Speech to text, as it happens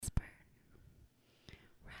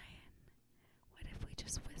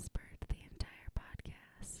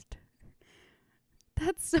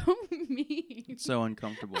That's so mean. It's so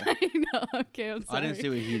uncomfortable. I know. Okay, I'm sorry. I didn't see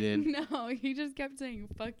what he did. No, he just kept saying,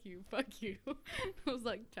 fuck you, fuck you. I was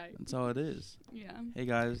like, tight. That's all it is. Yeah. Hey,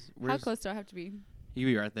 guys. How close do I have to be? You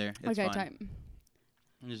be right there. It's okay, fine. tight.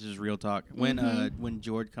 This is real talk. When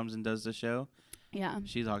Jord comes and does the show, Yeah.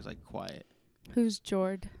 she talks like quiet. Who's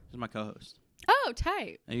Jord? This is my co-host. Oh,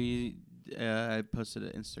 tight. I posted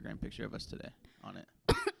an Instagram picture of us today on it.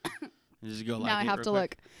 Just go like now I it have real to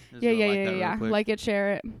quick. look. Just Yeah, go yeah, like yeah, that real yeah. quick. Like it,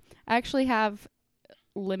 share it. I actually have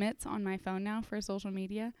limits on my phone now for social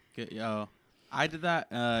media. Oh, I did that.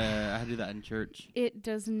 I had to do that in church. It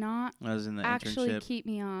does not I was in the actually internship. keep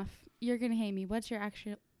me off. You're gonna hate me. What's your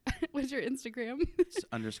actual? What's your Instagram? It's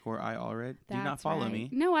 _ I already. Do you not That's follow right. me?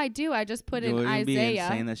 No, I do. I just put in Wouldn't it be Isaiah.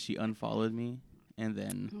 insane that she unfollowed me and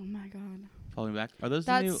then Oh my god. followed me back? Are those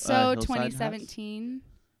That's the new so Hillside hats? 2017.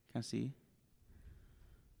 Can I see?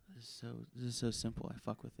 This is so simple. I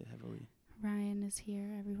fuck with it heavily. Ryan is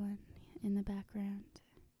here, everyone, in the background.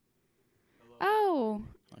 Oh,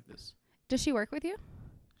 Like this. does she work with you?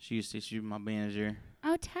 She used to. She was my manager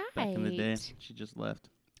Oh, tight. back in the day. She just left.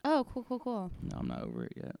 Oh, cool, cool, cool. No, I'm not over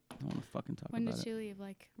it yet. I don't want to fucking talk When about did it. she leave?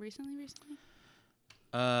 Like recently?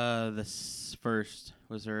 The first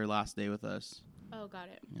was her last day with us. Oh, got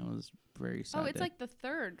it. It was very sad. Oh, it's day. like the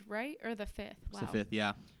 3rd, right? Or the 5th? It's the 5th,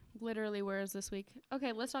 yeah. Literally, where is this week?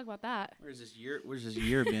 Okay, let's talk about that. Where's this year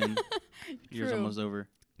been? Year's True. almost over.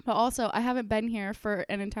 But also, I haven't been here for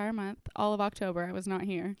an entire month. All of October, I was not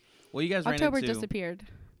here. Well, you guys October ran into disappeared.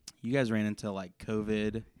 You guys ran into like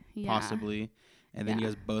COVID, Yeah. possibly, and then you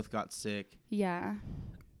Yeah. guys both got sick, Yeah.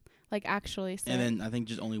 Like actually sick. and then I think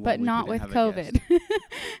just only one but week not we with didn't have a guest.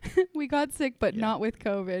 COVID. We got sick, but Yeah. not with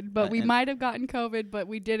COVID. But we and- might have gotten COVID, but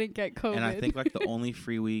we didn't get COVID. And I think like the only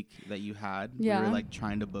free week that you had, we Yeah. were like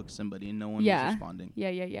trying to book somebody, and no one Yeah. was responding.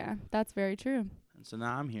 Yeah. That's very true. And so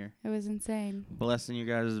now I'm here, It was insane. blessing your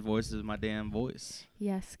guys' voices with my damn voice.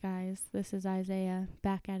 Yes, guys. This is Isaiah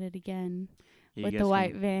back at it again Yeah, with you the guys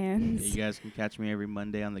white can, vans. yeah, you guys can catch me every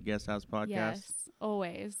Monday on the Guest House podcast. Yes,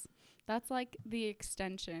 always. That's like the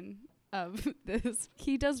extension of this.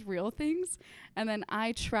 He does real things, and then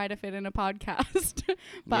I try to fit in a podcast.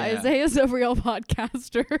 But Yeah. Isaiah's a real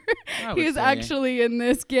podcaster. I would He's say. actually in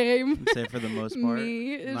this game. I'd say for the most part.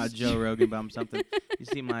 Me I'm is not Joe Rogan, but I'm something. You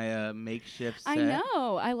see my makeshift set? I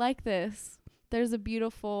know. I like this. There's a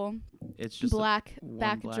beautiful It's just black one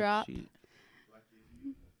backdrop. Black sheet.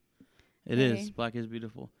 It Hey. is. Black is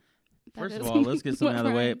beautiful. That First of is all, let's get something what out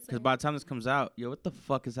of the way. Ryan Because said. by the time this comes out, yo, what the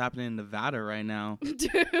fuck is happening in Nevada right now? Dude.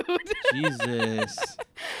 Jesus.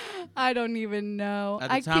 I don't even know. At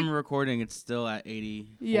the time of recording, it's still at 84%.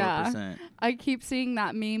 Yeah. I keep seeing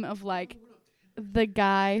that meme of like the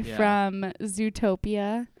guy Yeah. from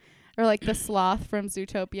Zootopia, or like the sloth from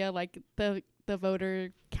Zootopia, like the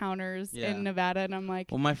voter counters Yeah. in Nevada, and I'm like,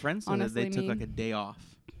 Well, my friend said that honestly they took like meme. a day off.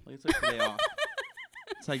 Like, it took a day off.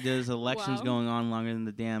 It's like there's elections Wow. going on longer than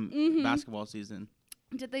the damn Mhm. basketball season.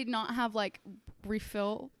 did they not have like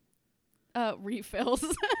refills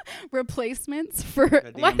replacements for?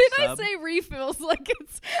 a Why damn did sub? I say refills like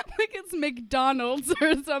it's McDonald's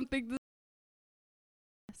or something?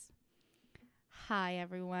 Hi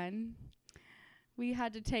everyone. We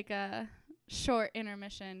had to take a short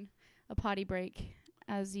intermission, a potty break,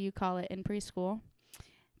 as you call it in preschool.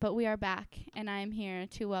 But we are back, and I am here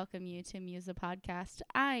to welcome you to Musa Podcast.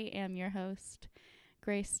 I am your host,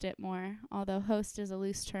 Grace Stitmore, although host is a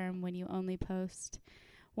loose term when you only post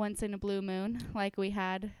once in a blue moon, like we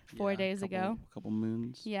had 4 Yeah, days ago. Couple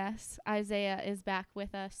moons. Yes, Isaiah is back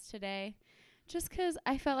with us today, just 'cause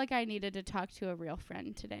I felt like I needed to talk to a real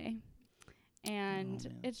friend today. And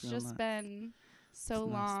man, it's real just nice. been so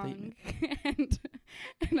It's a nice long.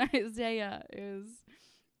 and Isaiah is,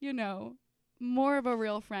 more of a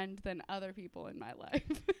real friend than other people in my life.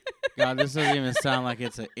 God, this doesn't even sound like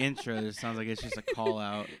it's an intro. It sounds like it's just a call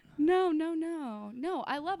out. No.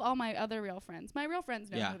 I love all my other real friends. My real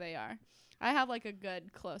friends know Yeah. who they are. I have like a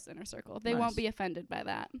good close inner circle. They Nice. won't be offended by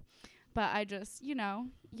that. But I just,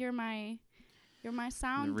 you're my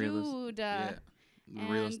sound realest- dude. Yeah. The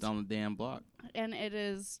realest and- on the damn block. And it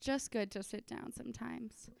is just good to sit down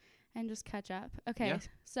sometimes and just catch up. Okay. Yeah.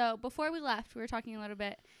 So before we left, we were talking a little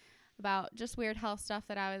bit about just weird health stuff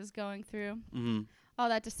that I was going through. Mm-hmm. All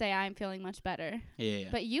that to say, I'm feeling much better. Yeah.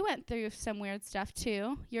 But you went through some weird stuff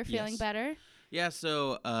too. You're feeling Yes. better? Yeah,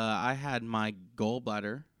 so I had my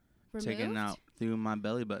gallbladder taken Removed? out through my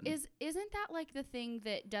belly button. Isn't that like the thing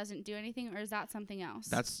that doesn't do anything, or is that something else?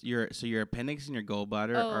 That's your appendix and your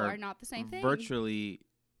gallbladder are not the same thing. virtually,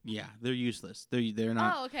 yeah, they're useless. They're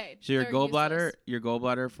not. Oh, okay. So your They're gallbladder,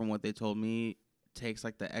 useless. from what they told me, takes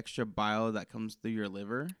like the extra bile that comes through your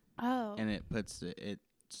liver, Oh. and it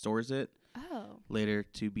stores it Oh. later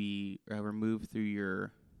to be removed through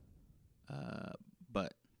your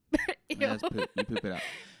butt. Ew. And that's you poop it out.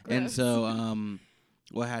 And Gross. so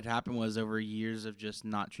what had happened was over years of just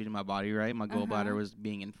not treating my body right, my gallbladder was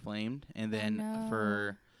being inflamed, and then no.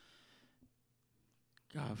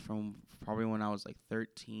 from probably when I was like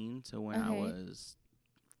 13 to when I Okay. was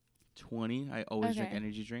 20, I always drink Okay.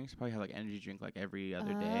 energy drinks. Probably have like energy drink like every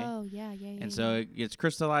other day. Oh, yeah. And so it gets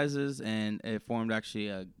crystallizes, and it formed actually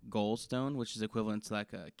a gallstone, which is equivalent to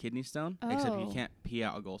like a kidney stone, except you Oh. can't pee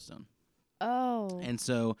out a gallstone. Oh. And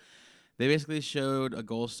so they basically showed a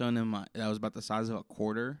gallstone that was about the size of a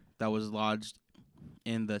quarter that was lodged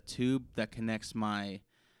in the tube that connects my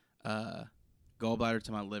gallbladder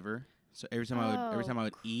to my liver. So every time I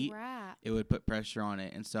would eat, crap. it would put pressure on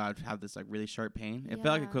it, and so I'd have this like really sharp pain. It felt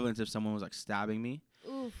like Yeah. equivalent to if someone was like stabbing me.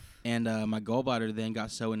 Oof. And my gallbladder then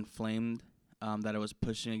got so inflamed that it was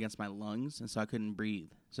pushing against my lungs, and so I couldn't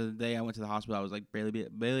breathe. So the day I went to the hospital, I was like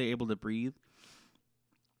barely able to breathe.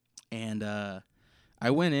 And I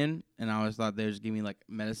went in, and I thought they were just giving me like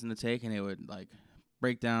medicine to take, and it would like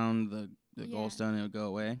break down the Yeah. gallstone, and it would go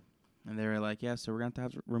away. And they were like, "Yeah, so we're going to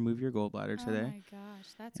have to remove your gallbladder today." Oh my gosh,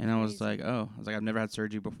 that's And I was crazy. like, I've never had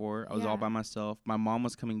surgery before. I was all Yeah. by myself. My mom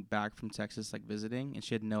was coming back from Texas, like visiting, and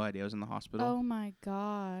she had no idea I was in the hospital. Oh my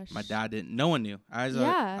gosh. My dad didn't. No one knew. I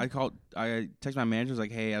Yeah. texted my manager. Was like,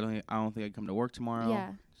 "Hey, I don't think I can come to work tomorrow.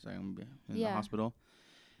 Yeah. So I'm gonna be in Yeah. the hospital."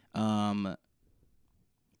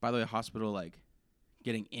 By the way, hospital, like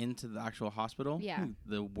getting into the actual hospital. Yeah.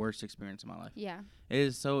 The worst experience of my life. Yeah.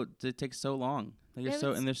 It takes so long. Like It's-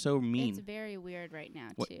 they're so mean. It's very weird right now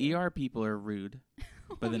What too. ER people are rude,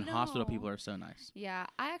 but Oh, then hospital no. people are so nice. Yeah,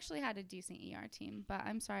 I actually had a decent ER team, but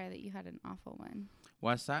I'm sorry that you had an awful one.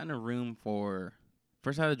 Well, I sat in a room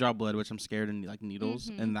first I had to draw blood, which I'm scared of like needles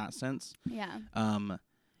Mhm. in that sense. Yeah.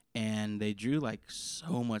 And they drew like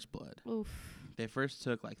so much blood. Oof. They first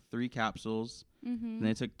took like 3 capsules, Mhm. then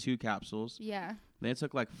they took 2 capsules, Yeah. then they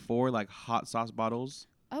took like 4 like hot sauce bottles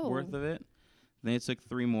Oh. worth of it. Then they took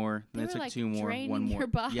 3 more, They then they were, took like, 2 more, draining 1 more.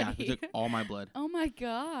 your Yeah, they took body. all my blood. Oh my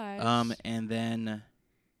gosh. And then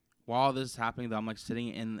while this is happening, though, I'm like sitting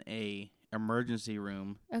in a emergency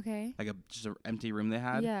room, Okay. like just an empty room they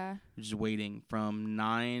had, Yeah. just waiting from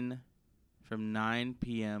 9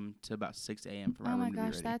 p.m. to about 6 a.m. for my Oh room my to be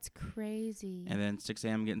gosh, ready. that's crazy. And then 6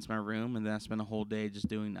 a.m. get into my room, and then I spent a whole day just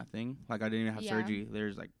doing nothing. Like I didn't even have Yeah. surgery.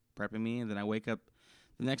 There's like prepping me, and then I wake up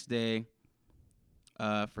the next day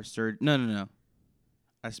for surgery. No.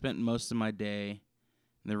 I spent most of my day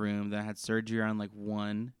in the room. Then I had surgery around like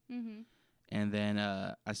 1, Mhm. and then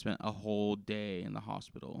I spent a whole day in the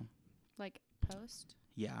hospital. Like post.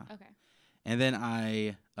 Yeah. Okay. And then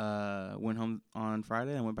I went home on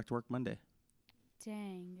Friday and went back to work Monday.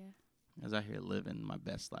 Dang. I was out here living my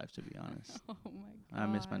best life, to be honest. Oh my god. I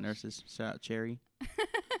miss my nurses. Shout out Cherry.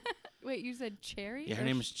 Wait, you said Cherry? Yeah, her or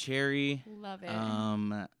name is Cherry. Love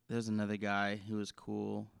it. There's another guy who was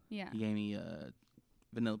cool. Yeah. He gave me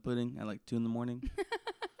vanilla pudding at like 2 in the morning.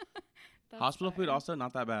 That's Hospital food fire. also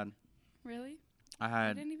not that bad. Really? I I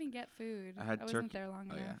had didn't even get food. I had wasn't turkey- there long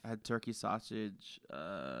enough. I had turkey sausage.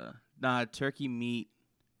 I had turkey meat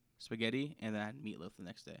spaghetti, and then I had meatloaf the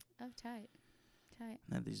next day. Oh, tight. And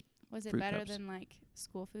I had these. Was it Fruit better cups. than like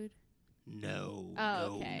school food? No.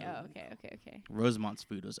 Oh, okay. no. Oh, okay. Rosemont's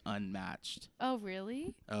food was unmatched. Oh,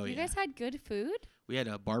 really? Oh You yeah. guys had good food? We had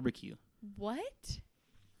a barbecue What?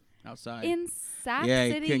 outside. In Sac Yeah,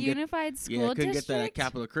 you City couldn't get- Unified School yeah, couldn't District? get that at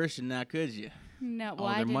Capital Christian now, could you? No, well, all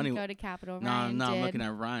I their didn't money- go to Capital. No, Ryan no, did. I'm looking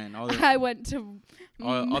at Ryan. I went to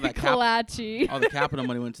all that cap- Malachi. all the capital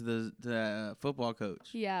money went to the football coach.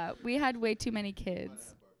 Yeah, we had way too many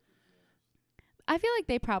kids. I feel like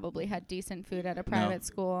they probably had decent food at a private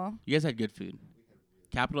school. You guys had good food.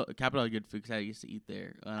 Capital had good food because I used to eat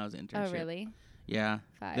there when I was an internship. Oh, really? Yeah.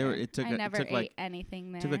 Fire. It took I never ate like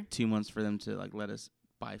anything there. took like 2 months for them to like let us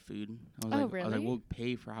buy food. I was Oh, I was really? like, we'll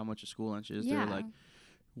pay for how much a school lunch is. yeah. They were like,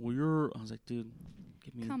 well, I was like, dude,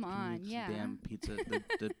 Come give me on, this yeah. damn pizza,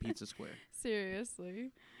 the pizza square.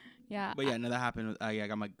 Seriously. Yeah. But yeah, no, that happened. With, I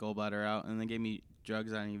got my gallbladder out, and they gave me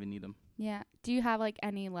drugs. I didn't even need them. Yeah. Do you have like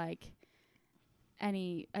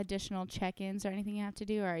any additional check-ins or anything you have to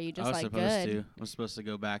do, or are you just I was like supposed good? to. I was supposed to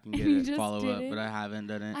go back and You get a just follow up, didn't? but I haven't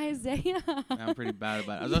done it. Isaiah. I'm pretty bad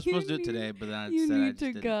about it. I was supposed to do it today, but then I You said I need just to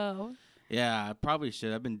didn't. go. Yeah, I probably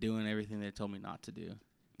should. I've been doing everything they told me not to do.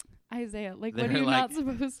 Isaiah, like They're what are you like- not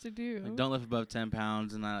supposed to do? Like, don't lift above 10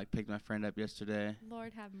 pounds, and I like picked my friend up yesterday.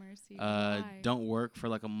 Lord have mercy. Why? Don't work for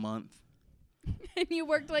like a month. And you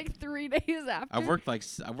worked like 3 days after? I've worked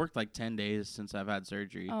like 10 days since I've had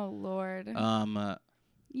surgery. Oh, Lord.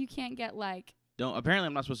 You can't get like... Apparently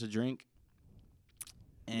I'm not supposed to drink.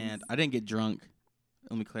 And I didn't get drunk.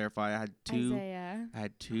 Let me clarify. I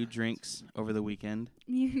had two drinks over the weekend.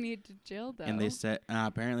 You need to chill, though. And they said,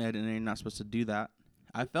 apparently you're not supposed to do that.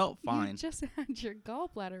 I felt fine. You just had your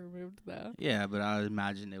gallbladder removed, though. Yeah, but I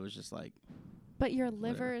imagine it was just like... But your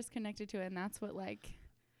liver is connected to it, and that's what, like...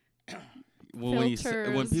 Well,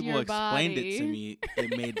 when people explained it to me,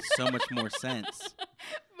 it made so much more sense.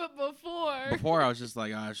 But before I was just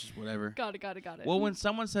like, it's just whatever. Got it. Well, when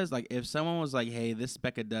someone says, like, if someone was like, hey, this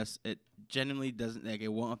speck of dust, it genuinely doesn't, like, it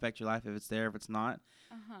won't affect your life if it's there. If it's not,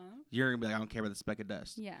 you're gonna be like, I don't care about the speck of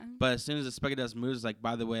dust. Yeah. But as soon as the speck of dust moves, it's like,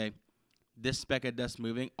 by the way, this speck of dust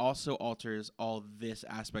moving also alters all this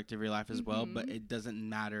aspect of your life as well, but it doesn't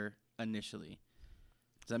matter initially.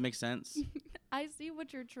 Does that make sense? I see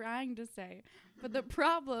what you're trying to say, but the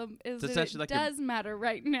problem is So that it does matter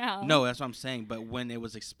right now. No, that's what I'm saying. But when it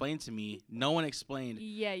was explained to me, no one explained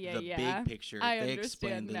the big picture. They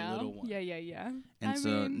explained the little one. Yeah.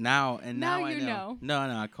 And now I know. No,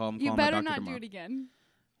 I call my doctor tomorrow. You better not do it again.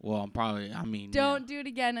 Well, Don't do it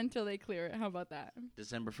again until they clear it. How about that?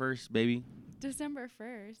 December 1st, baby. December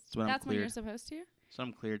 1st. That's when you're supposed to? So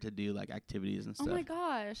I'm cleared to do like activities and stuff. Oh my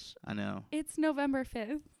gosh. I know. It's November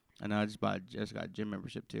 5th. I know. I just got a gym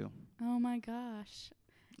membership too. Oh my gosh.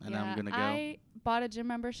 And I'm gonna go. I bought a gym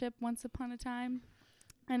membership once upon a time,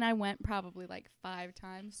 and I went probably like 5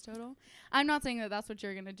 times total. I'm not saying that that's what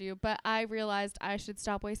you're gonna do, but I realized I should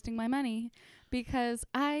stop wasting my money because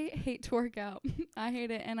I hate to work out. I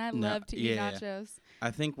hate it, and I love to eat nachos. Yeah.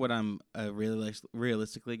 I think what I'm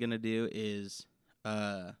realistically gonna do is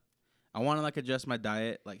I want to like adjust my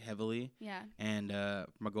diet like heavily. Yeah. And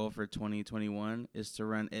my goal for 2021 is to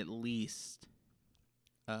run at least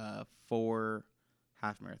 4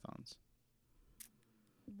 half marathons.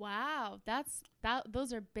 Wow,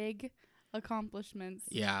 those are big accomplishments.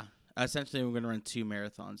 Yeah. Essentially, we're going to run 2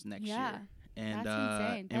 marathons next year. And that's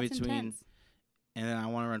insane. That's intense. And then I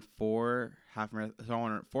want to run 4 half marathons. So I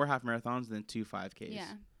want to run 4 half marathons and then 2 5Ks. Yeah.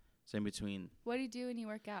 So in between. What do you do when you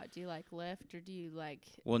work out? Do you like lift or do you like?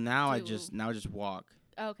 Well, I just walk.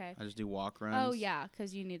 Oh, okay. I just do walk runs. Oh yeah,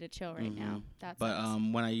 because you need to chill right now. But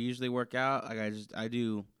when I usually work out, like I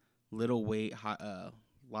do little weight,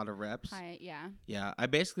 lot of reps. Yeah. Yeah, I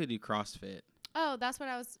basically do CrossFit. Oh, that's what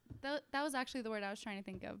I was. That was actually the word I was trying to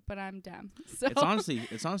think of, but I'm dumb. So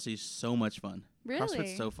it's honestly so much fun. Really?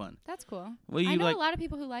 CrossFit's so fun. That's cool. Well, I know a lot of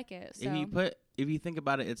people who like it. So. If you think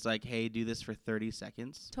about it, it's like, hey, do this for 30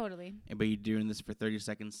 seconds. Totally. But you're doing this for 30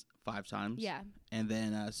 seconds 5 times. Yeah. And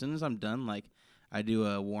then as soon as I'm done, like I do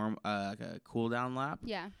a like a cool down lap.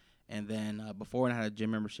 Yeah. And then before when I had a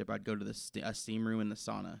gym membership, I'd go to a steam room in the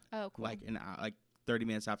sauna. Oh, cool. Like 30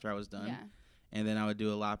 minutes after I was done. Yeah. And then I would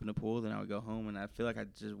do a lap in the pool. Then I would go home, and I feel like I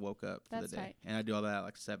just woke up for the day. Tight. And I do all that at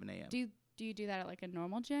like 7 a.m. Do you do that at like a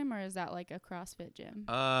normal gym, or is that like a CrossFit gym?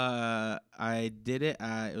 I did it.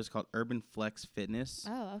 It was called Urban Flex Fitness.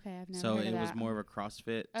 Oh, okay. I've never So heard of it that. was more of a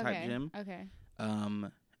CrossFit type gym. Okay.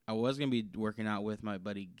 I was gonna be working out with my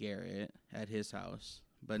buddy Garrett at his house,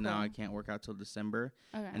 but now I can't work out till December.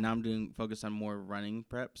 Okay. And now I'm focused on more running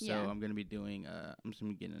prep. So I'm gonna be doing. I'm just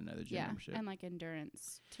gonna be getting another gym membership. And like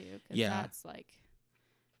endurance too.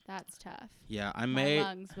 That's tough. Yeah, My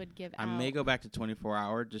lungs would give out. I may go back to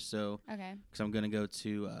 24-hour just so. Okay. Because I'm gonna go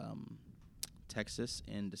to Texas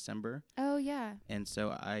in December. Oh yeah. And so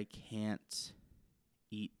I can't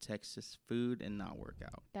eat Texas food and not work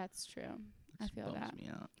out. That's true. I feel that. Me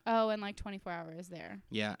out. Oh, and like 24 hours there.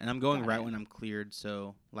 Yeah, and I'm going when I'm cleared.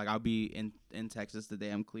 So like I'll be in Texas the day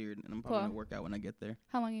I'm cleared, and I'm probably gonna work out when I get there.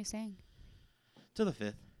 How long are you staying? Till the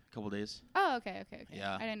 5th. Couple days. Oh, okay.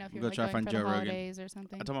 Yeah. I didn't know if you were like going for the holidays or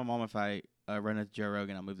something. I told my mom if I run into Joe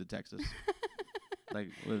Rogan, I'll move to Texas.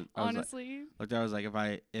 Honestly. I was like,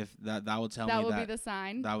 if that will tell me that would be the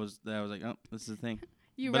sign. That was like, oh, this is the thing.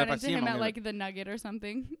 You run into him at like the Nugget or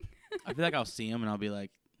something. I feel like I'll see him and I'll be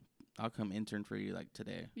like, I'll come intern for you like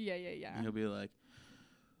today. Yeah. And he'll be like,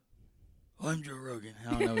 I'm Joe Rogan.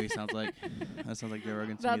 I don't know what he sounds like. That sounds like Joe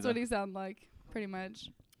Rogan to me. That's what he sounds like, pretty much.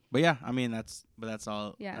 But yeah, I mean that's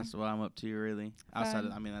all. Yeah. That's what I'm up to really. Outside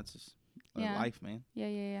of, that's just life, man.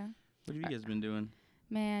 Yeah. What have you guys been doing?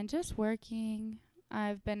 Man, just working.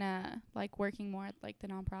 I've been working more at like the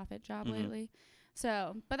nonprofit job lately.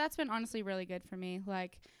 So, but that's been honestly really good for me.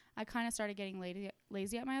 Like I kind of started getting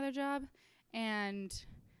lazy at my other job, and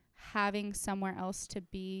having somewhere else to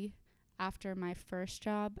be after my first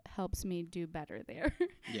job helps me do better there.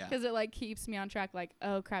 Yeah. Because it like keeps me on track. Like,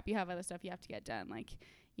 oh crap, you have other stuff you have to get done. Like,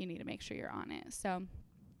 you need to make sure you're on it. So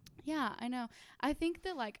Yeah, I know. I think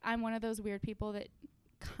that, like, I'm one of those weird people that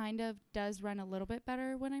kind of does run a little bit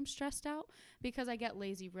better when I'm stressed out because I get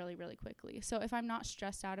lazy really, really quickly. So if I'm not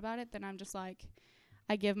stressed out about it, then I'm just like,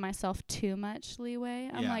 I give myself too much leeway.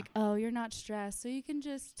 I'm Yeah. like, oh, you're not stressed, so you can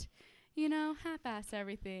just, you know, half-ass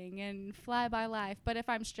everything and fly by life. But if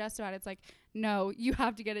I'm stressed about it, it's like, no, you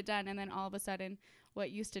have to get it done. And then all of a sudden,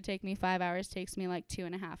 what used to take me 5 hours takes me like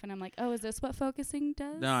 2.5. And I'm like, oh, is this what focusing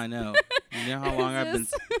does? No, I know. You know how long I've been.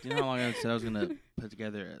 Is You know how long I said I was gonna put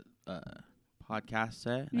together a podcast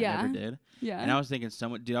set. Yeah. I never did. Yeah. And I was thinking,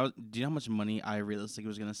 do you know how much money I realistically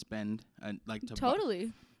was gonna spend? Like to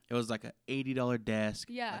Totally. it was like a $80 desk.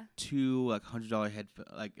 Yeah. Like 2 like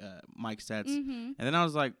 $100 mic sets. Mm-hmm. And then I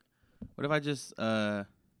was like, what if I just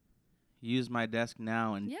use my desk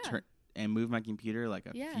now and Yeah. and move my computer like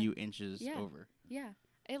a Yeah. few inches Yeah. over? Yeah.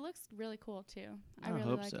 It looks really cool, too. I I really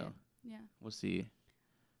hope like so. it. Yeah. We'll see.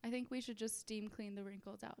 I think we should just steam clean the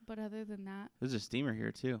wrinkles out. But other than that, There's a steamer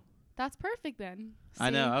here too. that's perfect then. I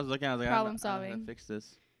know. See? I was looking. I was like, Problem I don't know how to solving. fix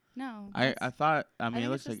this. No. I that's- thought. I I mean, think it it's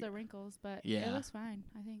looks just like. the wrinkles, but Yeah. it looks fine,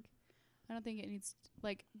 I think. I don't think it needs,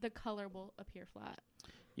 like, the color will appear flat.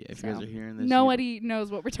 Yeah, if you guys so. are hearing this, Nobody knows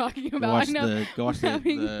what we're talking go about. watch I know.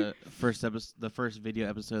 the first episode, the first video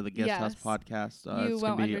episode of the Guest House Yes. podcast. You It's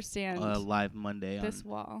won't gonna be understand live Monday this on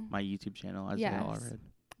wall. my YouTube channel. As Yes. Allred.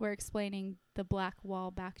 We're explaining the black wall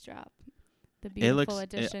backdrop. The It beautiful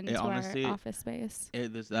looks- addition it to honestly- our office space.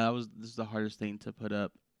 This is the hardest thing to put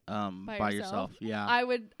up by yourself. Yeah. I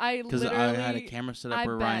Because literally. I had a camera set up I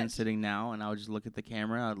where Ryan's bet. sitting now, and I would just look at the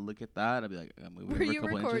camera. I'd look at that. I'd be like, move it Were over a you couple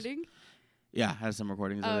inches. recording? Yeah, I had some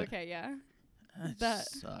recordings Oh, of it. okay, yeah. It That-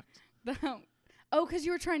 sucked. Oh, because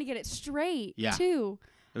you were trying to get it straight, Yeah. too.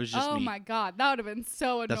 It was just Oh, me. my God. That would have been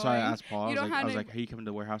so annoying. That's why I asked Paul. You don't I have was any- like, "Are you coming to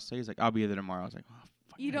the warehouse today?" He's like, "I'll be there tomorrow." I was like, "Oh,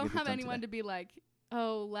 fuck, You I gotta don't get this have done anyone today." to be like,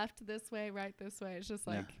 oh, left this way, right this way. It's just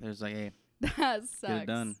like, Yeah, there's like, hey, that sucks. get it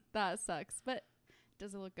done. That sucks. But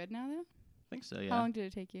does it look good now, though? I think so. How Yeah. long did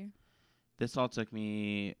it take you? This all took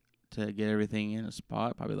me to get everything in a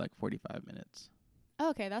spot, probably like 45 minutes. Oh,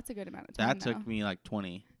 okay, that's a good amount of time. That took me like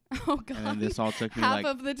 20, Oh, God. and then this all took me half like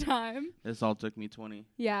of the time. this all took me 20.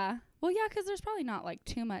 Yeah. Well, yeah, 'cause there's probably not like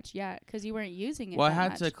too much yet 'cause you weren't using it. Well, I that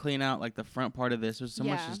had much. to clean out like the front part of this. There's so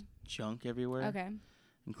much Yeah. just junk everywhere, Okay.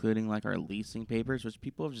 including like our leasing papers, which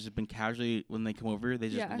people have just been casually when they come over, they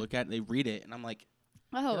just Yeah. look at, it, they read it, and I'm like,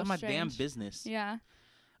 Oh, get out of my damn strange. business. Yeah.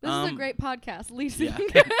 This is a Um, great podcast, leasing.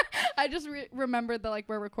 yeah. I just remembered that like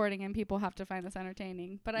we're recording and people have to find this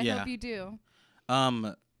entertaining, but I Yeah. hope you do.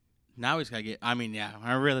 Now we just gotta get. I mean, yeah.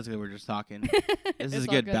 I realistically, we're just talking. This It's is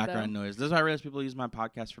all good good, background noise. This is why I realize people use my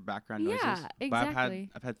podcast for background noises. Yeah, But exactly.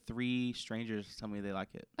 I've had 3 strangers tell me they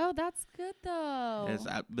like it. Oh, that's good though.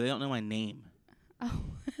 But they don't know my name. Oh.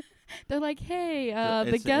 They're like, hey, the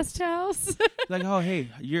It's- guest house. Like, oh hey,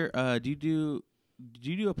 you're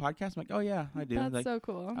do you do a podcast? I'm like, oh yeah, I do. That's Like, so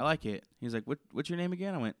cool. I like it. He's like, what's your name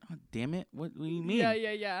again? I went, oh damn it, what do you mean? Yeah. You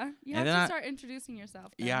And have then to I- start introducing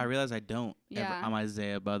yourself. Yeah, I then. realize I don't. Yeah. I'm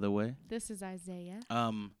Isaiah, by the way. This is Isaiah.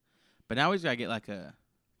 But now he's gotta get like a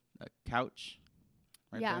couch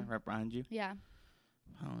right Yeah. there, right behind you. Yeah,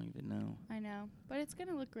 I don't even know. I know. But it's going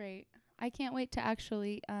to look great. I can't wait to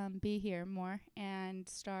actually be here more and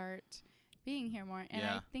start being here more. And I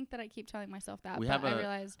Yeah. think that I keep telling myself that, We but have I a-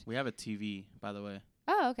 realized, We have a TV, by the way,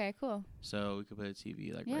 oh, okay, cool. so we could put a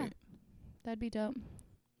TV like Yeah. right. That'd be dope.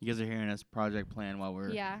 You guys are hearing us project plan while we're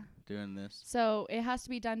Yeah. doing this. So it has to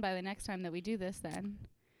be done by the next time that we do this then.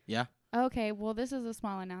 Yeah, Okay, well, this is a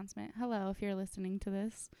small announcement. Hello, if you're listening to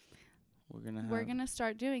this. we're gonna have. We're going to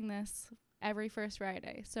start doing this every first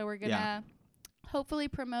Friday. So we're going to Yeah. hopefully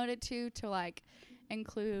promote it to like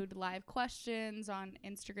include live questions on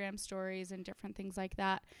Instagram stories and different things like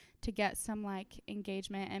that to get some like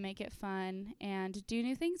engagement and make it fun and do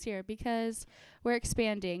new things here because we're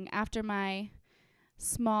expanding. After my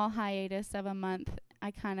small hiatus of a month,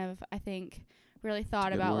 I think really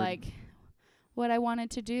thought Good about word. like what I wanted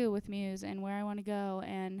to do with Muse and where I want to go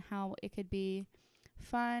and how it could be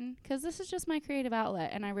fun because this is just my creative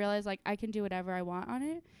outlet and I realized like I can do whatever I want on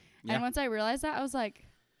it. Yeah. And once I realized that, I was like,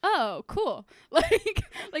 oh, cool.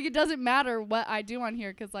 like it doesn't matter what I do on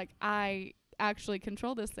here because like I actually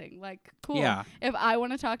control this thing. Like, cool. Yeah. If I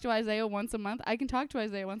want to talk to Isaiah once a month, I can talk to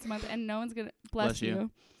Isaiah once a month and no one's going to bless you.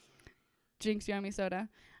 Jinx Yummy Soda.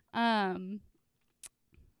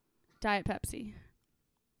 Diet Pepsi.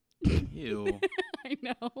 Ew. I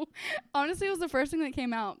know. Honestly, it was the first thing that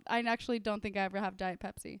came out. I actually don't think I ever have Diet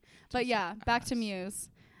Pepsi. But Just yeah, back to ass. Muse.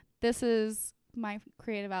 This is my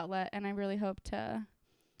creative outlet, and I really hope to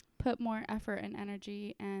put more effort and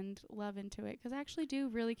energy and love into it because I actually do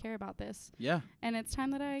really care about this. Yeah. And it's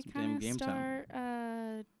time that I It's damn kind of game time. start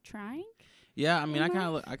trying. Yeah, I mean, in I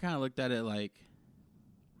life? kind of looked at it like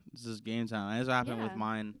this is game time. That's what happened with Yeah.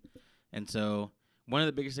 mine, and so one of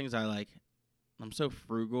the biggest things I'm so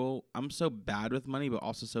frugal. I'm so bad with money, but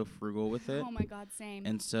also so frugal with it, Oh my God, same.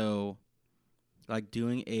 and so like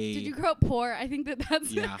doing a Did you grow up poor? I think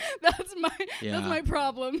that's yeah that's yeah. my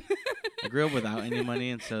problem. I grew up without any money,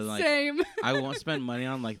 and so like Same. I won't spend money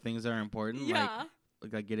on like things that are important, Yeah.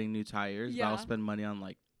 like getting new tires. But Yeah. I'll spend money on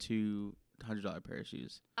like $200 pair of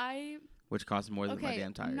shoes, I which cost more than my okay,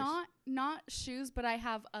 damn tires. not shoes, but I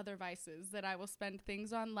have other vices that I will spend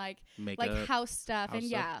things on, like Makeup. house stuff, and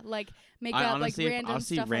stuff. yeah, like I makeup, honestly, like if random I'll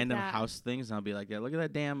see stuff random like that. house things, and I'll be like, yeah, look at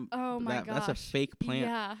that damn. Oh my gosh, That's a fake plant.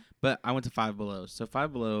 Yeah. But I went to Five Below, so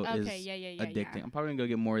Five Below Okay. is Yeah. addicting. I'm probably gonna go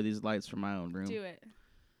get more of these lights for my own room. Do it.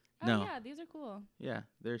 No. Oh yeah, these are cool. Yeah,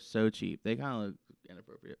 they're so cheap. They kind of look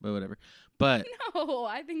inappropriate, but whatever. But No,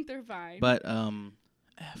 I think they're fine.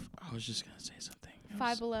 I was just gonna say something.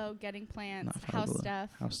 Five Below, getting plants, Not Five house Below. stuff.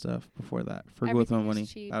 House stuff before that. Frugal with my Everything is money.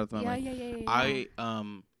 cheap. Bad with my money. Yeah. I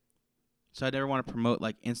so I never want to promote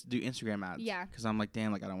like do Instagram ads. Yeah. Because I'm like,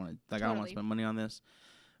 damn, like I don't want to I don't want Totally. to spend money on this.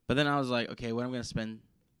 But then I was like, okay, what am I gonna spend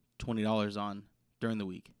 $20 on during the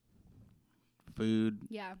week? Food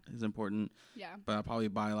Yeah. is important, Yeah. but I'll probably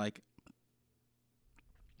buy like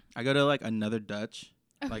I go to like another Dutch.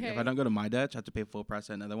 Okay. Like if I don't go to my Dutch, I have to pay full price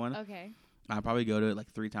at another one. Okay. I'll probably go to it like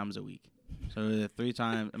 3 times a week. So the 3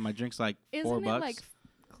 times, and my drink's like Isn't $4. it like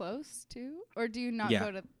close to, or do you not Yeah.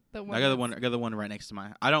 go to the one? I got the that's- one. I got the one right next to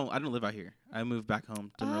my. I don't live out here. I moved back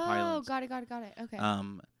home to North Oh, Highlands. got it. Okay.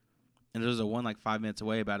 And there's a one like 5 minutes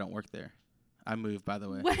away, but I don't work there. I moved, by the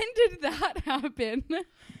way. When did that happen?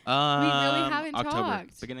 haven't October,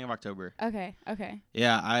 talked. beginning of October. Okay.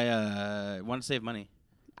 Yeah, I want to save money,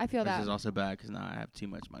 I feel which that. is also bad because now I have too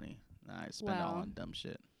much money. Now I spend it all Well, on dumb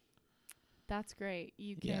shit. That's great.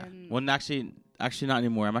 You Yeah. can. Well, actually not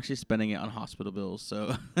anymore. I'm actually spending it on hospital bills.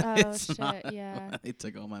 So Oh it's shit! not- Yeah. they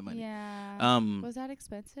took all my money. Yeah. Um, Was that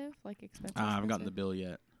expensive? Like expensive? I haven't gotten the expensive? bill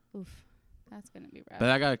yet. Oof. That's gonna be rough. But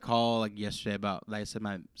I got a call like yesterday about, like I said,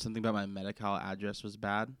 something about my Medi-Cal address was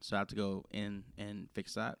bad, so I have to go in and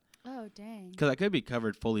fix that. Oh dang. Because I could be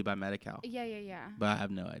covered fully by Medi-Cal, Yeah. but I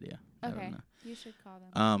have no idea. I don't Okay. know. You should call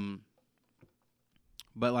them.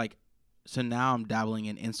 But like, so now I'm dabbling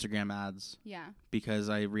in Instagram ads Yeah. because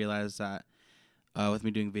I realized that with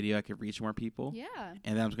me doing video, I could reach more people. Yeah.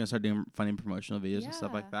 And then I'm just gonna start doing funny promotional videos and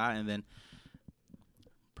stuff like Yeah. that, and then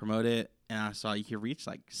promote it. And I saw you could reach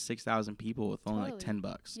like 6,000 people with only like Totally.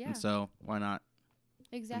 $10. Yeah. And so why not?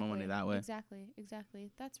 Exactly. money that way.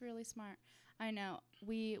 Exactly. That's really smart. I know.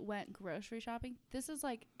 We went grocery shopping. This is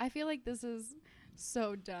like, I feel like this is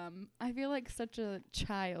so dumb. I feel like such a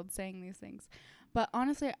child saying these things. But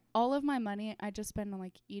honestly, all of my money I just spend on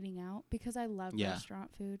like eating out because I love Yeah.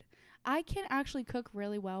 restaurant food. I can actually cook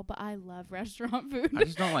really well, but I love restaurant food. I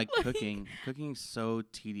just don't like Like- cooking. Cooking's so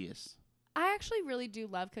tedious. I actually really do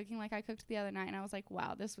love cooking. Like I cooked the other night and I was like,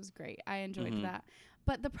 wow, this was great. I enjoyed Mhm. that.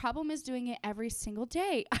 But the problem is doing it every single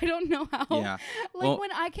day. I don't know how. Yeah. Like Well-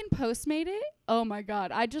 when I can Postmate it, oh my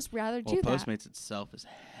God, I'd just rather Well, do that. Postmates itself is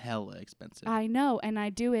hella expensive. I know, and I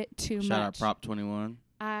do it too Shout out much. Prop 21,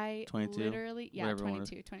 I 22, literally, yeah, whatever one it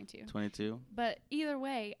is. 22. 22. But either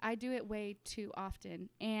way, I do it way too often.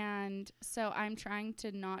 And so I'm trying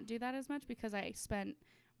to not do that as much because I spent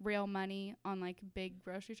real money on like big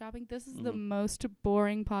grocery shopping. This is the Mhm. most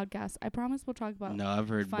boring podcast. I promise we'll talk about No, I've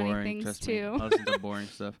heard funny boring. things Trust too. me. I listen to boring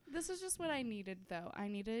stuff. This is just what I needed though. I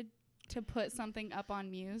needed to put something up on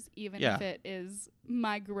Muse, even Yeah. if it is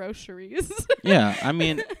my groceries. Yeah, I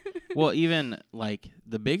mean, well, even like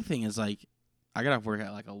the big thing is like I got off work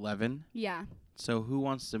at like 11. Yeah, So who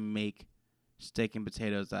wants to make steak and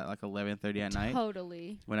potatoes at like 11:30 at night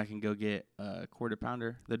totally. when I can go get a quarter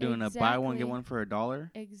pounder? They're doing a buy one get Exactly. one for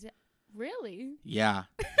 $1. Really? Yeah,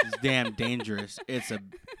 it's damn dangerous. It's a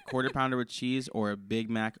quarter pounder with cheese or a Big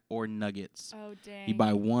Mac or nuggets. Oh dang. You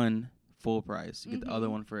buy one full price, you get the other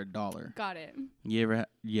Mhm. one for $1. Got it. You ever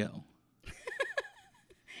yo?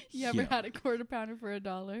 You ever Yo. had a quarter pounder for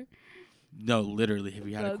 $1? No, literally. Have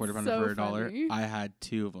you had a That's quarter pounder so for $1? funny. I had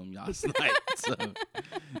 2 of them last night.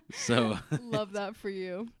 So Love that for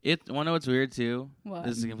you. it. Want to know what's weird too? What?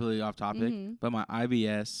 This is completely off topic, Mhm. but my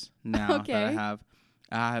IBS now that I Okay. have,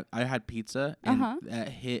 I had pizza and Uh-huh. that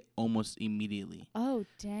hit almost immediately. Oh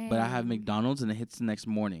dang. But I have McDonald's and it hits the next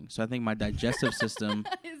morning. So I think my digestive system,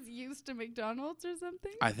 is used to McDonald's or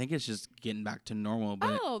something. I think it's just getting back to normal.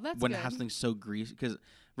 But Oh, that's when good. it has things so greasy, because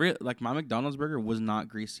like my McDonald's burger was not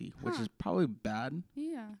greasy, which Huh. is probably bad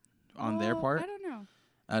Yeah. on their Well, part. I don't know.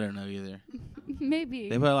 I don't know either. Maybe.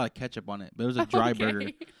 They put a lot of ketchup on it, but it was a dry Okay.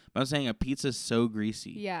 burger. But I'm saying a pizza's so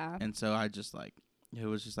greasy. Yeah. And so I just like, It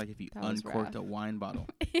was just like if you That was uncorked rough. a wine bottle.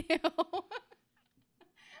 Ew.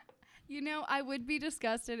 You know, I would be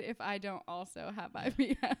disgusted if I don't also have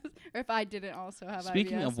IBS, or if I didn't also have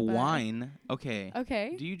Speaking IBS. of but- wine, okay.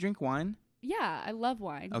 Okay. Do you drink wine? Yeah, I love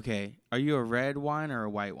wine. Okay. Are you a red wine or a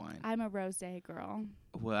white wine? I'm a rosé girl.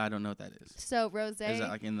 Well, I don't know what that is. So rosé. Is that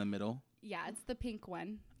like in the middle? Yeah, it's the pink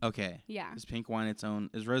one. Okay. Yeah. Is pink wine its own?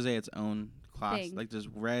 Is rosé its own class? Thing. Like just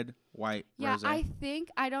red, white, Yeah, rosé?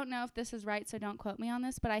 I don't know if this is right, so don't quote me on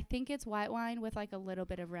this, but I think it's white wine with like a little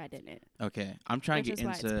bit of red in it. Okay. I'm trying which to is get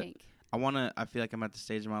why it's into. pink. I feel like I'm at the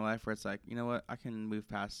stage in my life where it's like, you know what? I can move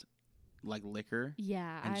past like liquor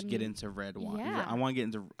Yeah. and just get into red wine. Yeah. I want to get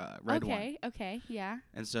into red wine. Okay. Yeah.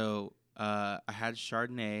 And so I had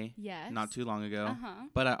Chardonnay Yes. not too long ago. Uh-huh.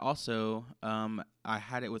 But I also I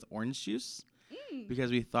had it with orange juice Mm.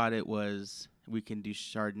 because we thought we can do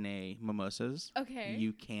Chardonnay mimosas. Okay.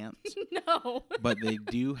 You can't, No. but they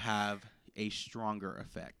do have a stronger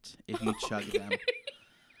effect if you chug them.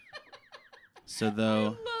 So I though,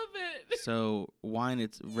 love it. so wine,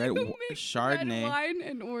 it's red You mix Chardonnay. Red wine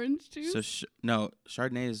and orange juice. So no,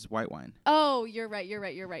 Chardonnay is white wine, Oh, you're right.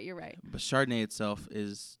 but Chardonnay itself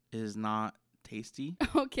is not tasty.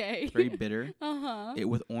 Okay. It's very bitter. Uh-huh. It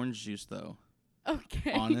with orange juice though.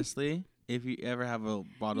 Okay. Honestly, if you ever have a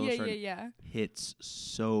bottle of Chardonnay, Yeah. hits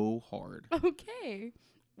so hard. Okay.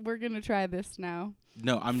 We're going to try this now.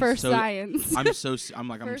 No, I'm For so science. I'm so I'm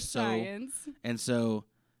like For I'm so science. and so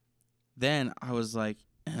then I was like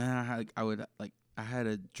I had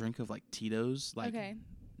a drink of like Tito's like Okay.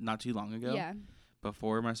 not too long ago Yeah.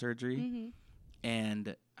 before my surgery Mm-hmm.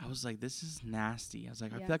 and I was like this is nasty. I was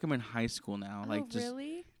like I Yeah. feel like I'm in high school now like just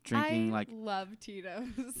really? drinking I like love Tito's.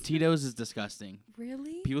 Tito's is disgusting.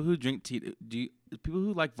 Really? People who drink Tito people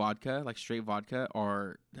who like vodka, like straight vodka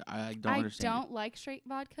are I don't understand. I don't like straight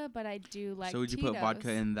vodka, but I do like So would you Tito's. put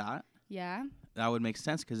vodka in that? Yeah. That would make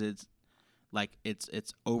sense because it's like it's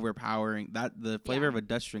overpowering that the flavor Yeah. of a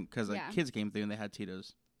Dutch drink because like Yeah. kids came through and they had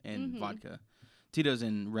Tito's and Mhm. vodka, Tito's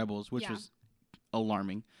and Rebels, which Yeah. was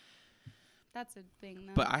alarming. That's a thing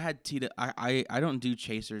though. But I had Tito. I don't do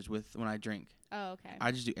chasers with when I drink. Oh, okay.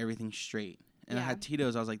 I just do everything straight. And I Yeah. had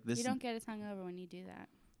Tito's. I was like, this. You don't get a hungover when you do that.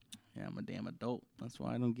 Yeah, I'm a damn adult. That's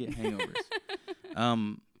why I don't get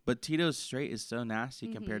hangovers. But Tito's straight is so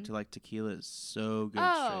nasty compared Mhm. to like tequila is so good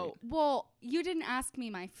Oh, straight. well, you didn't ask me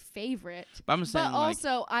my favorite. But I'm saying But like.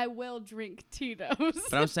 also, I will drink Tito's.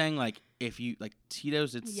 But I'm saying like if you like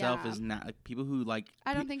Tito's itself Yeah. is not like people who like.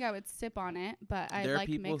 I don't think I would sip on it, but I there are like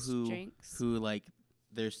people mixed drinks. who like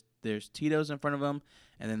there's Tito's in front of them,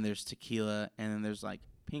 and then there's tequila, and then there's like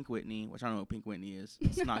Pink Whitney, which I don't know what Pink Whitney is.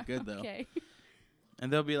 It's not good though. Okay.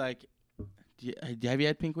 And they'll be like, have you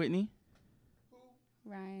had Pink Whitney?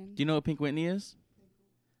 Ryan. Do you know what Pink Whitney is?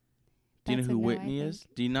 Do you know That's a who no, I Whitney is?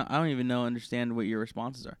 think. Do you not? I don't even understand what your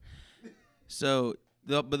responses are. So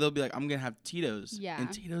they'll be like, I'm gonna have Tito's. Yeah.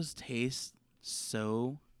 And Tito's taste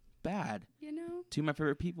so bad. You know? Two of my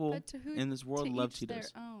favorite people But to who in this world to love each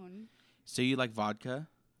Tito's. their own. So you like vodka?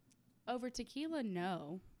 Over tequila,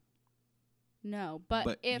 no. No, but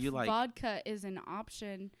But if you like- vodka is an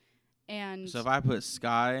option and So if I put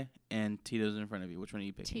Sky and Tito's in front of you, which one are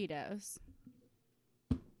you picking? Tito's.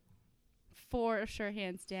 For sure,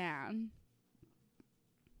 hands down.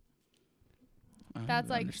 I don't That's even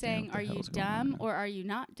like understand saying, what the are you hell's going on dumb there. or are you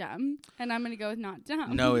not dumb? And I'm going to go with not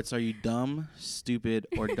dumb. No, it's are you dumb, stupid,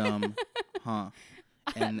 or dumb, huh?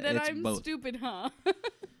 And then it's I'm both. stupid, huh?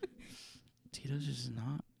 Tito's is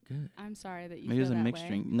not good. I'm sorry that you Maybe it feel was a that mixed way.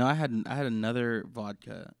 drink. No, I had another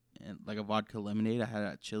vodka, and like a vodka lemonade. I had it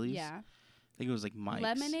at Chili's. Yeah. I think it was like Mike's.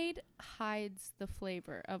 Lemonade hides the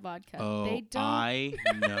flavor of vodka. Oh, they don't. I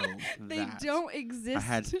know They that. don't exist. I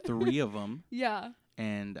had 3 of them, Yeah.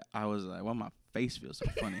 and I was like, "Well, my face feels so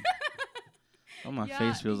funny. Well, my Yeah,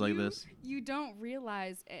 face feels like you- this." You don't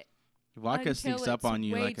realize it. Vodka until sneaks up it's on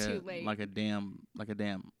you way like too late. a damn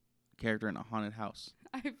character in a haunted house.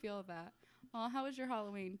 I feel that. Well, how was your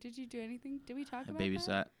Halloween? Did you do anything? Did we talk I about babysat.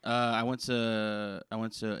 that? I went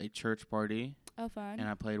to a church party Oh, fun. and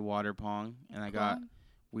I played water pong and I got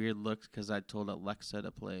weird looks because I told Alexa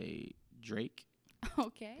to play Drake.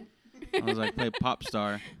 Okay. I was like, play pop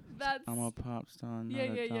star. That's. I'm a pop star, not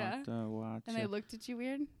Yeah, a yeah, yeah. doctor. Watch And they it. looked at you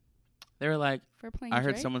weird They were like, for playing. I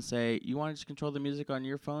heard Drake? someone say, "You want to just control the music on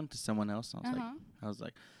your phone?" to someone else. I was Uh-huh. I was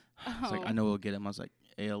like, Oh. I know we'll get him. I was like,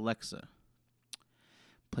 hey Alexa,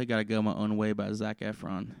 play "Gotta Go My Own Way" by Zac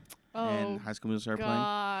Efron. Oh, And High School Musical started playing.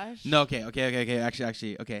 gosh. No, okay.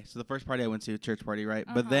 Actually, okay. So the first party I went to, church party, right?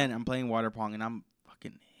 But Uh-huh. then I'm playing water pong and I'm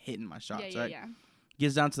fucking hitting my shots, Yeah, right? yeah.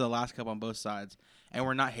 Gets down to the last cup on both sides, and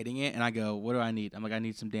we're not hitting it, and I go, what do I need? I'm like, I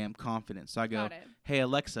need some damn confidence. So I go, Got it. hey,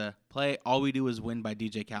 Alexa, play All We Do Is Win by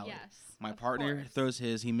DJ Khaled. Yes. My of partner course. throws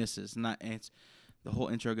his, he misses. And it's the whole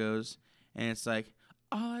intro goes, and it's like,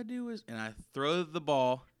 all I do is, and I throw the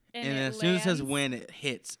ball, and then as soon as it says lands. win, it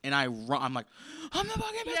hits, and I run. I'm like, I'm the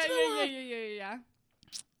fucking best in the world. Yeah.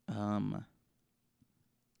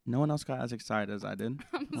 No one else got as excited as I did.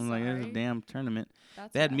 I'm I'm like, sorry. it's a damn tournament.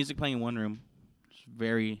 That's They had rough. music playing in one room. It's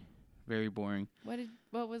very, very boring.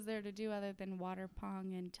 What was there to do other than water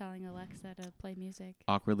pong and telling Alexa to play music?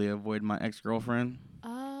 Awkwardly avoid my ex-girlfriend.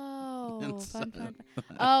 Oh, And fun. so-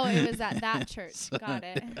 Oh, it was at that church. Got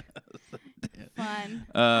it. Fun.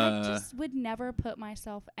 I just would never put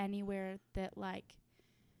myself anywhere that like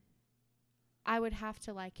I would have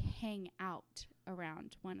to like hang out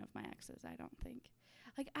around one of my exes. I don't think.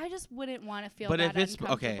 Like I just wouldn't want to feel but that if it's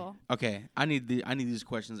uncomfortable. okay, I need these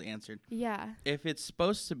questions answered. Yeah. If it's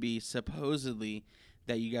supposed to be supposedly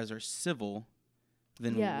that you guys are civil,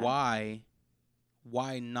 then Yeah. why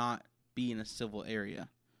not be in a civil area?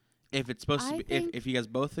 If it's supposed to I be, think- if you guys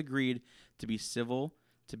both agreed to be civil,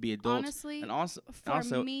 to be adults, Honestly, and also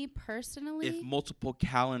for me personally, if multiple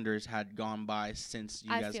calendars had gone by since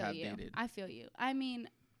you I guys feel had you. dated. I feel you. I mean,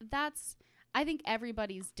 I think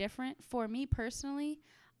everybody's different. For me personally,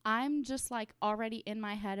 I'm just like already in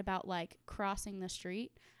my head about like crossing the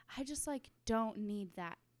street. I just like don't need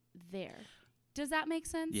that there. Does that make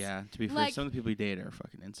sense? Yeah, to be fair, Like- some of the people you date are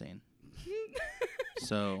fucking insane.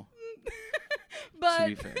 So, but to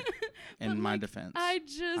be fair, in but, my like, defense, I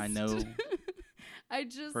just I know I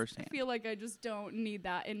just firsthand. feel like I just don't need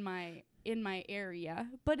that in my area.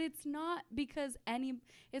 But it's not because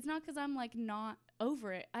I'm like not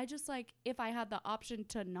over it. I just like if I had the option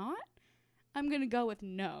to not, I'm going to go with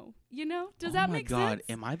no. You know? Does that make Oh my god, sense?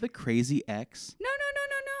 am I the crazy ex?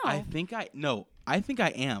 No. I think I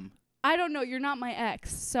am. I don't know. You're not my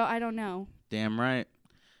ex, so I don't know. Damn right.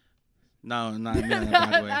 No, not in a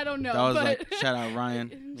bad way. I don't know, That was but like shout out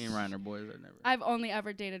Ryan. Me and Ryan are boys. I never. I've only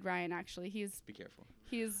ever dated Ryan. Actually, Be careful.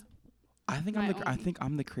 he's. I think my I own- think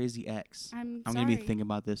I'm the crazy ex. I'm gonna sorry. be thinking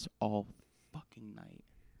about this all fucking night.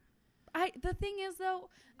 The thing is though,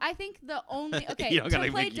 I think the only okay You don't to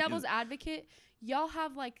gotta play make it- devil's advocate, y'all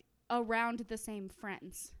have like around the same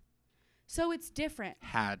friends, so it's different.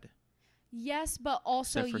 Had Yes, but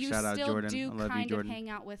also Except for you shout out still Jordan. I do love you, kind of Jordan. hang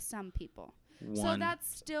out with some people. So one. that's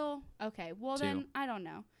still okay. Well, Two. then I don't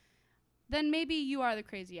know. Then maybe you are the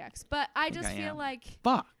crazy ex, but I Think just I feel am. like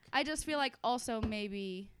Fuck. also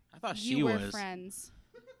maybe I thought you she were was. friends.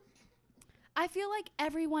 I feel like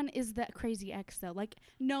everyone is the crazy ex though. Like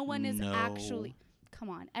no one is No. actually. Come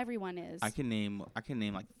on, everyone is. I can name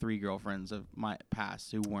like 3 girlfriends of my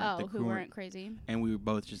past who weren't who weren't crazy. and we were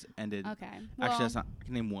both just ended. Okay. Well, Actually, that's not. I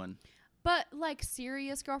can name one. but like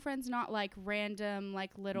serious girlfriends, not like random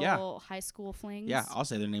like little high school flings. Yeah, I'll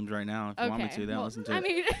say their names right now if you want me to. They don't listen to I it.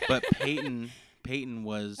 mean, But Peyton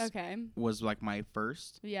was okay. was like my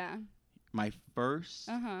first, Yeah.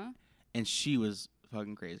 and she was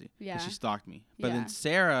fucking crazy. 'Cause Yeah. she stalked me. But Yeah. then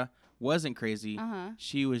Sarah wasn't crazy. Uh-huh.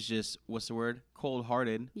 She was just what's the word?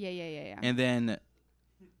 Cold-hearted. Yeah. And then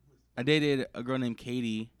I dated a girl named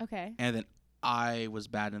Katie, Okay. and then I was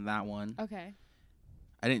bad in that one. Okay.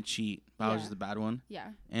 I didn't cheat, but I was Yeah. just the bad one.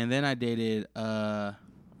 Yeah. And then I dated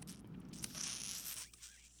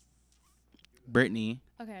Brittany,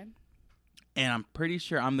 Okay. and I'm pretty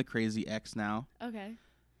sure I'm the crazy ex now. Okay.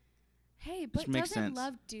 Hey, but makes doesn't sense.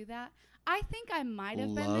 love do that? I think I might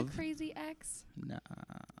have been Love? the crazy ex. Nah.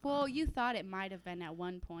 Well, you thought it might have been at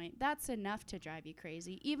one point. That's enough to drive you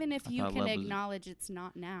crazy, even if I you thought can love was- acknowledge it's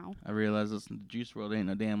not now. I realized this in the Juice WRLD ain't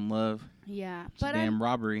no damn love. Yeah, It's a but damn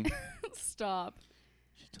robbery. stop.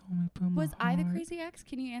 She told me put my Was I the heart- crazy ex?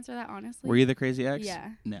 Can you answer that honestly? Were you the crazy ex?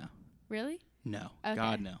 Yeah. No. Really? No. Okay.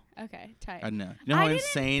 God, no. Okay, tight. God, no. You know how I didn't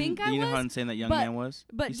insane? think Do I you know how was, insane that young but- man was?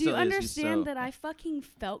 But He do you still is. He's understand so- that I fucking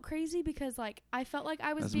felt crazy because like I felt like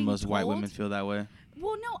I was As being most white told- women feel that way.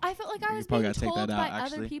 Well, no, I felt like I You was probably being gotta take told that by out, other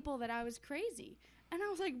actually. people that I was crazy, and I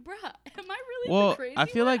was like, "Bruh, am I really Well, the crazy I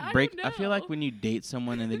feel one? like I I feel like know. when you date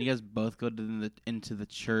someone and then you guys both go to into the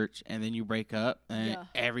church and then you break up and Yeah.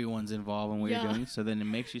 everyone's involved in what Yeah. you're doing, so then it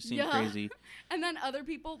makes you seem Yeah. crazy. And then other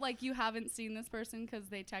people, like you haven't seen this person because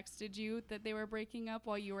they texted you that they were breaking up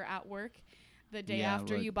while you were at work the day Yeah,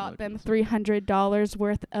 after you look bought them at this. $300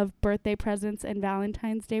 worth of birthday presents and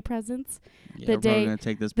Valentine's Day presents. Yeah, The we're probably day- gonna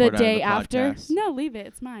take this The part out of day the after. podcast. No, leave it.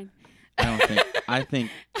 It's mine. I don't think. I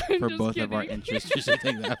think I'm for just both of our kidding. interests, you should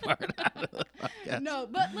take that part out of the podcast. No,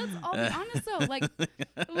 but let's all be honest though. Like,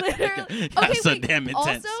 literally. Okay, That's so wait. damn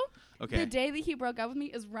intense. Also, Okay. the day that he broke up with me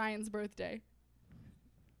is Ryan's birthday.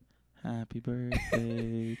 Happy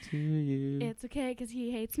birthday to you. It's okay 'cause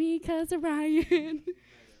he hates me 'cause of Ryan.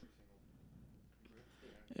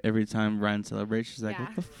 Every time Ryan celebrates, she's like, Yeah.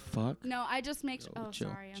 what the fuck? No, I just make sure. Yo, Oh, chill,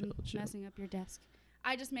 sorry. chill, I'm chill. messing up your desk.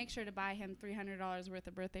 I just make sure to buy him $300 worth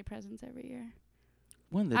of birthday presents every year.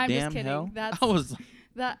 When the I'm just damn kidding. hell? That's- I was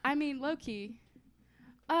like, I mean, low key.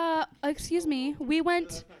 Excuse me. We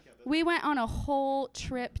went on a whole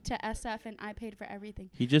trip to SF and I paid for everything.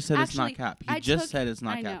 he just said it's Actually, not cap. He I just took- said it's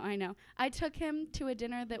not I cap. know. I took him to a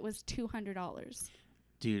dinner that was $200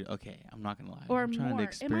 Dude, okay, I'm not gonna lie. or I'm trying more. to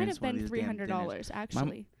It might experience have one of been these damn dinners. $300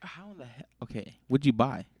 actually. How in the heck? Okay, what'd you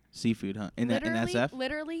buy? Seafood, huh? In SF?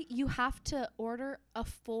 Literally, you have to order a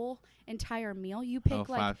full entire meal. You pick Oh,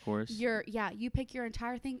 like 5 course. you pick your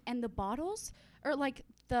entire thing, and the bottles or like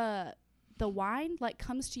the wine like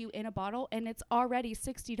comes to you in a bottle, and it's already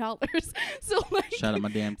 $60. So like, Shout out my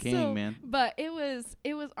damn king, so- man. But it was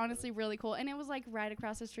honestly really cool, and it was like right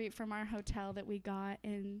across the street from our hotel that we got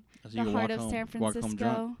in So the you can heart walk of home, San walk home drunk.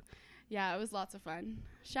 Francisco. Yeah, it was lots of fun.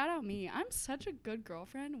 Shout out me. I'm such a good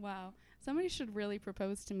girlfriend. Wow. Somebody should really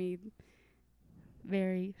propose to me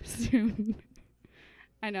very soon.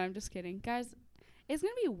 I know, I'm just kidding. Guys, it's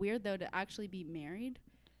going to be weird, though, to actually be married.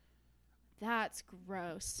 That's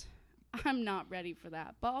gross. I'm not ready for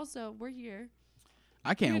that. But also, we're here.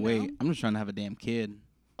 I can't You wait. know? I'm just trying to have a damn kid.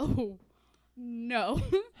 Oh, no.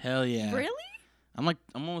 Hell yeah. Really? I'm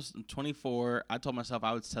almost 24. I told myself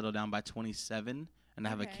I would settle down by 27 and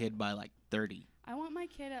have a Okay. kid by like 30. I want my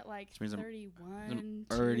kid at like Which means I'm 31.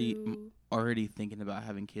 already- 2. Already thinking about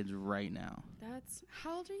having kids right now. That's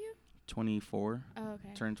how old are you? 24. Oh,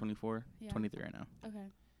 okay. Turn 24. Yeah. 23 right now. Okay.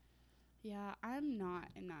 Yeah, I'm not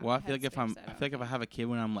in that. Well, I feel like if headspace, I have a kid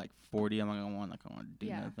when I'm like 40, I'm not gonna want to do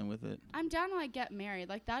Yeah. nothing with it. I'm down to like get married.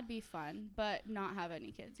 Like that'd be fun, but not have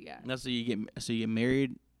any kids yet. And that's so you get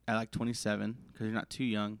married at like 27 because you're not too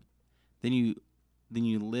young. Then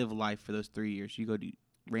you live life for those 3 years. You go do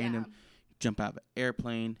random, jump out of an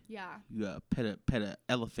airplane. Yeah. You pet a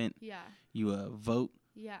elephant. Yeah. You vote.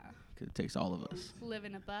 Yeah. 'Cause it takes all of us. Live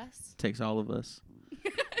in a bus. Takes all of us.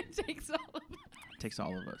 It takes all of Takes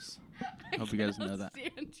all of us. I Hope you guys cannot know that.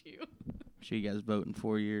 Stand you. Sure you guys vote in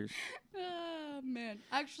 4 years. Oh man.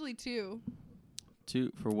 Actually, 2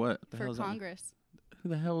 For what? The for hell is that? Congress. Who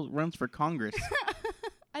the hell runs for Congress?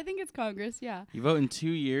 I think it's Congress. Yeah. You vote in 2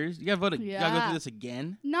 years? You gotta vote. You gotta go Yeah. through this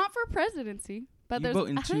again. Not for presidency, but You there's vote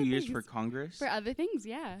in other 2 years things. for Congress? For other things.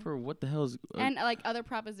 Yeah. For what the hell is? And like other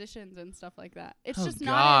propositions and stuff like that. It's Oh, just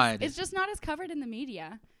God. it's just not as covered in the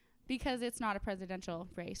media because it's not a presidential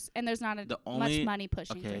race and there's not The much only- money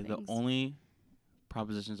pushing okay, for the things. only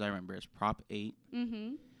propositions I remember is Prop 8.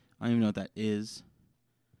 Mhm. I don't even know what that is.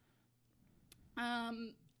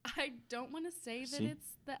 I don't want to say that See? it's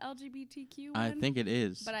the LGBTQ one. I think it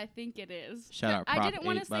is. but I think it is. Shout out I Prop didn't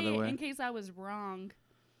want 8, to by say the it way. in case I was wrong.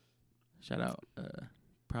 Shout out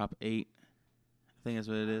Prop 8. I think that's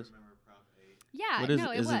what it is. Yeah, What is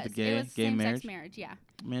no, it? it Is was. it the gay was marriage? same-sex marriage, yeah.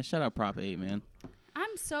 Man, shout out Prop 8, man.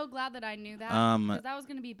 I'm so glad that I knew that Um, because that was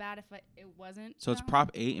going to be bad if it wasn't. So it's known.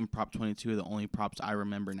 Prop 8 and Prop 22 are the only props I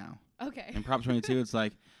remember now. Okay. In Prop 22, it's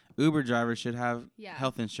like Uber drivers should have Yeah.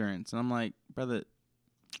 health insurance. And I'm like, brother,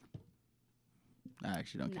 I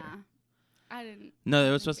actually don't Nah. care. I didn't. No,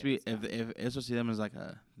 it was think supposed to be, it was if it was supposed to be them as like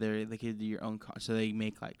they could do your own, so they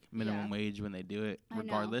make like minimum Yeah. wage when they do it I know.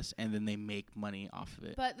 regardless, and then they make money off of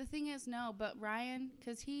it. But the thing is, no, but Ryan,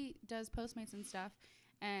 because he does Postmates and stuff,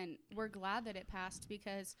 and we're glad that it passed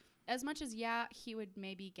because as much as, yeah, he would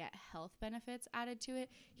maybe get health benefits added to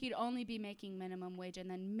it, he'd only be making minimum wage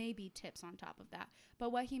and then maybe tips on top of that.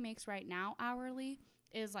 But what he makes right now hourly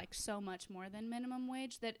is like so much more than minimum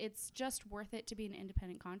wage that it's just worth it to be an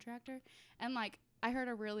independent contractor. And like I heard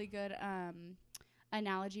a really good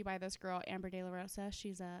analogy by this girl, Amber De La Rosa.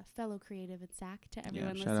 She's a fellow creative at SAC to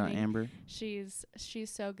everyone Shout listening. out Amber. She's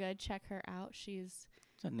so good. Check her out. She's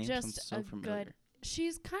That name just sounds so a familiar. good.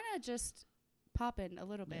 She's kind of just popping a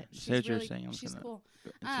little bit. Yeah, She's say what you're really, saying. I'm she's gonna- cool.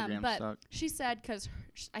 Instagram but suck. she said because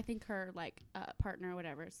I think her like partner or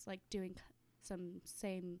whatever is like doing some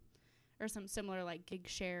same or some similar like gig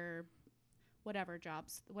share, whatever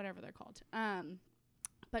jobs, whatever they're called.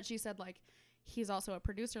 But she said like he's also a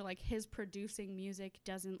producer. Like his producing music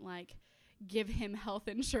doesn't like give him health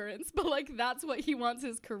insurance, but like that's what he wants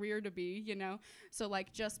his career to be, you know. So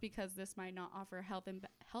like just because this might not offer health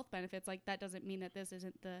benefits, like that doesn't mean that this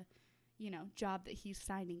isn't the, you know, job that he's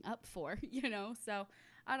signing up for, you know. So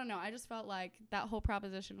I don't know. I just felt like that whole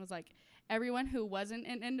proposition was like everyone who wasn't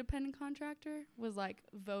an independent contractor was like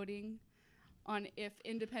voting on if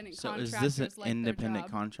independent So is contractors this an like independent their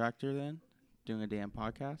job. contractor then, doing a damn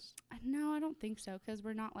podcast? No, I don't think so because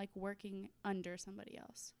we're not like working under somebody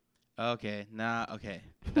else. Okay, okay.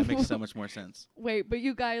 That makes so much more sense. Wait, but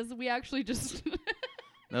you guys, we actually just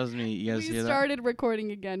That was me. You guys we hear that? started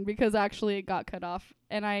recording again because actually it got cut off,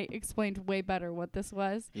 and I explained way better what this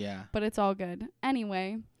was. Yeah. But it's all good.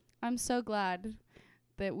 Anyway, I'm so glad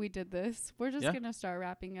that we did this. We're just going to start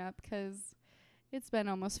wrapping up because it's been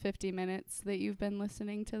almost 50 minutes that you've been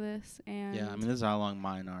listening to this. And Yeah, I mean, this is how long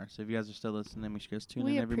mine are. So if you guys are still listening, make sure you guys tune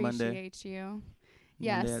we in every Monday. appreciate you. Monday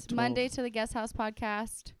Yes, at 12. Monday to the Guest House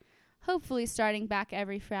podcast. Hopefully starting back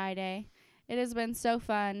every Friday. It has been so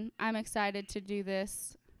fun. I'm excited to do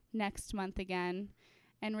this next month again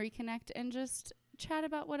and reconnect and just chat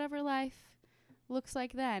about whatever life looks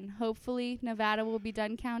like then. Hopefully Nevada will be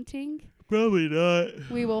done counting. Probably not.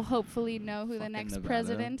 We will hopefully know who the Fucking next Nevada.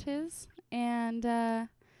 president is. And we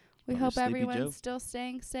Probably hope Sleepy everyone's Joe. still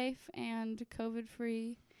staying safe and COVID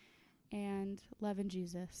free and loving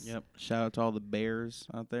Jesus. Yep. Shout out to all the bears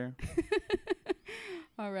out there.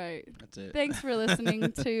 All right. That's it. Thanks for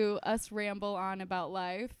listening to us ramble on about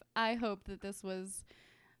life. I hope that this was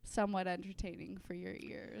somewhat entertaining for your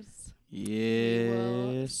ears. Yes. We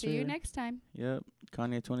will see you sir. next time. Yep.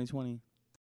 Kanye 2020.